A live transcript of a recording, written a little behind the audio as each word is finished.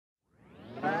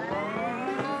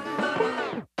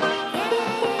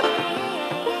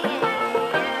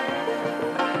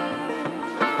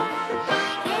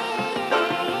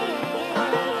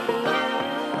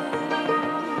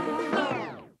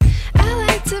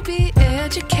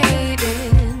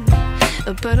educated,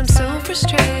 but I'm so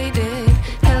frustrated.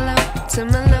 Hello to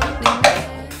my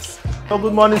loneliness. So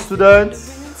good morning,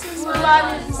 students. Good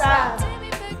morning, sir.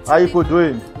 How you people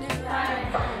doing?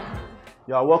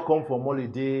 You are welcome from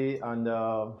holiday and you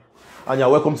are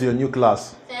welcome to your new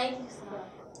class. Thank you, sir.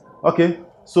 Okay,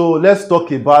 so let's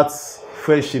talk about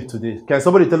friendship today. Can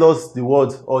somebody tell us the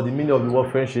word or the meaning of the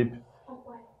word friendship?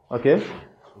 Okay.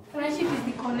 Friendship is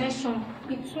the connection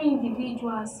between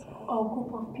individuals or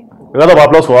group of people. A round of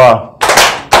applause for her.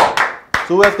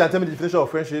 So who else can tell me the definition of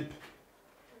friendship?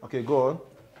 Okay, go on.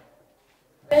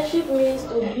 Friendship means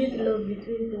to build love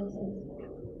between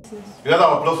persons. A round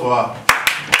of applause for her.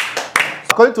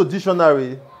 According to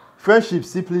dictionary, friendship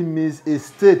simply means a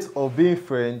state of being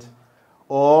friend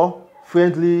or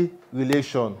friendly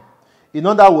relation. In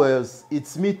other words,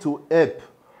 it means to help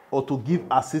or to give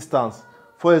assistance.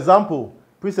 For example,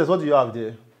 Princess, what do you have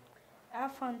there? I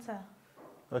have Fanta.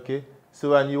 Okay.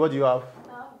 So, and you, what do you have?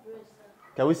 I have bread, sir.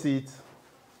 Can we see it?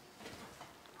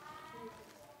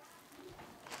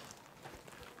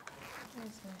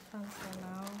 Where's my Fanta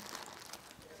now?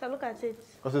 So look at it.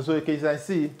 Okay, so you can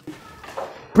see.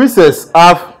 Princess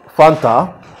have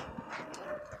Fanta,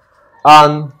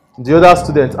 and the other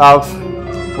student have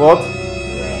what?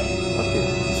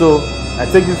 Okay. So I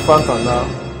take this Fanta now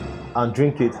and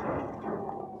drink it.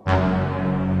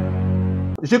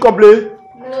 Is she complete?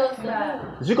 No,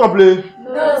 sir. Is she complete?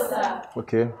 No, sir.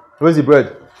 Okay. Where's the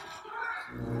bread?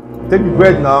 Take the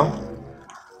bread now.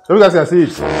 So you guys can see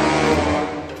it.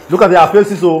 Look at their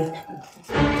faces, so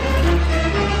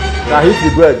now hit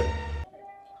the bread.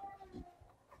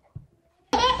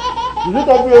 Is it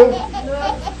complete? No.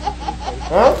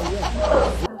 Huh?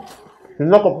 It's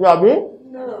not complete, Abby?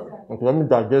 No. Okay, let me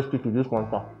digest it to this one,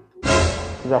 sir.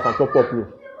 So I can talk properly.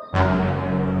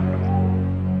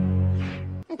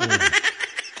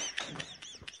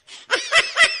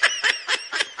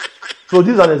 So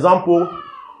this is an example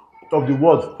of the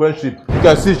word friendship. You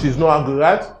can see she's not angry,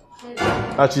 right?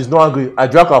 And she's not angry. I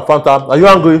drank her Fanta. Are you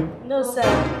angry? No, sir.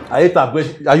 I ate her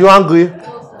bread. Are you angry?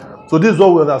 No, sir. So this is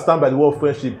what we understand by the word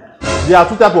friendship. There are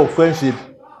two types of friendship.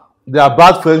 There are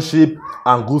bad friendship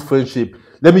and good friendship.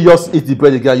 Let me just eat the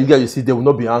bread again. You guys, you see, they will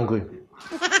not be angry.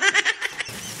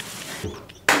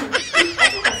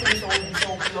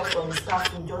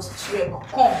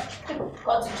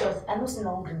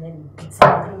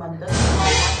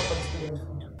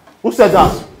 Who said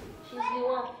that? She's the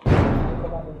one.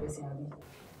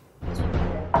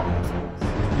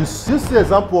 You see the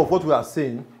example of what we are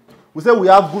saying. We say we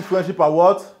have good friendship and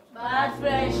what? Bad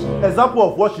friendship. Example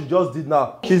of what she just did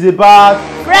now. She's a bad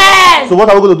Friend. So what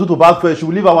are we going to do to bad friends? She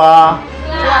will leave our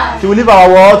Class. She will leave our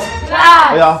what?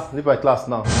 Class. Oh yeah, leave my class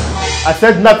now. I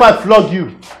said never I flog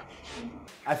you.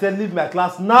 I said leave my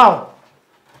class now.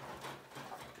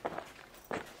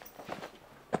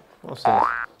 Awesome.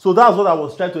 So that's what I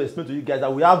was trying to explain to you guys,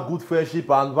 that we have good friendship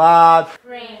and bad.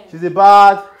 Friend. She's a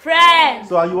bad. Friend.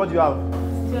 So are you, what do you have?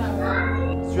 Stew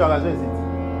and rice. What is it?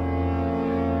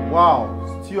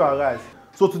 Wow, stew and rice.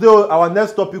 So today our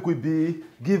next topic will be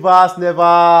give us never.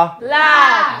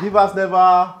 Laugh. Give us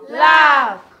never.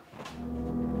 Laugh.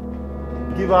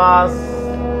 Give us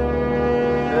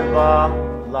never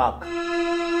lack.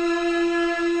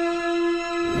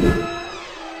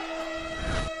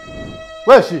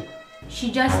 Where is she?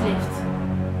 She just left.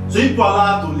 So you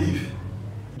allow her to leave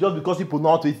just because people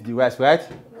know how to eat the rice, right? So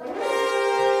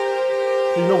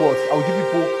you know what? I will give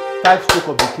people 5 strokes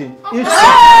of the cane. Each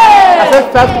I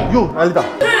said 5. You, Alita.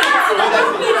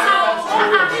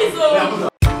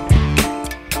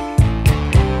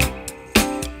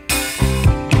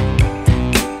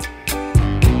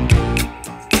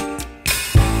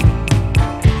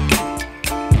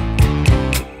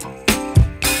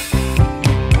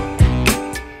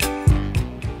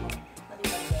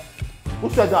 Who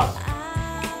said that?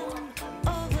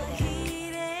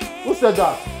 Who said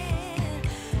that?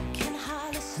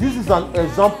 This is an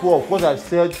example of what I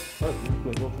said.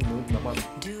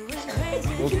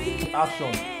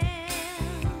 Action.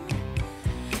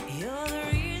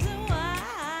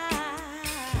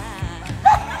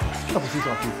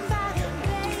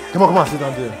 Come on, sit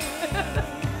down there.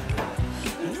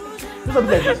 Do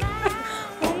something like this.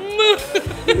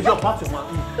 It's your part of my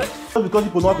just because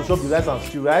people know how to chop the rice and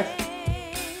stew, right?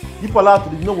 If allowed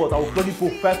to, you know what? I will plug you for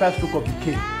 5 strokes of the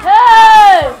cake.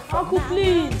 Hey! Uncle,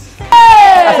 please.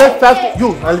 Hey! I said 5.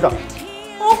 You, Alita.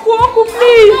 Uncle,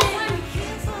 please.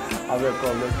 I will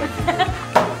come. Let's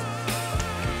go.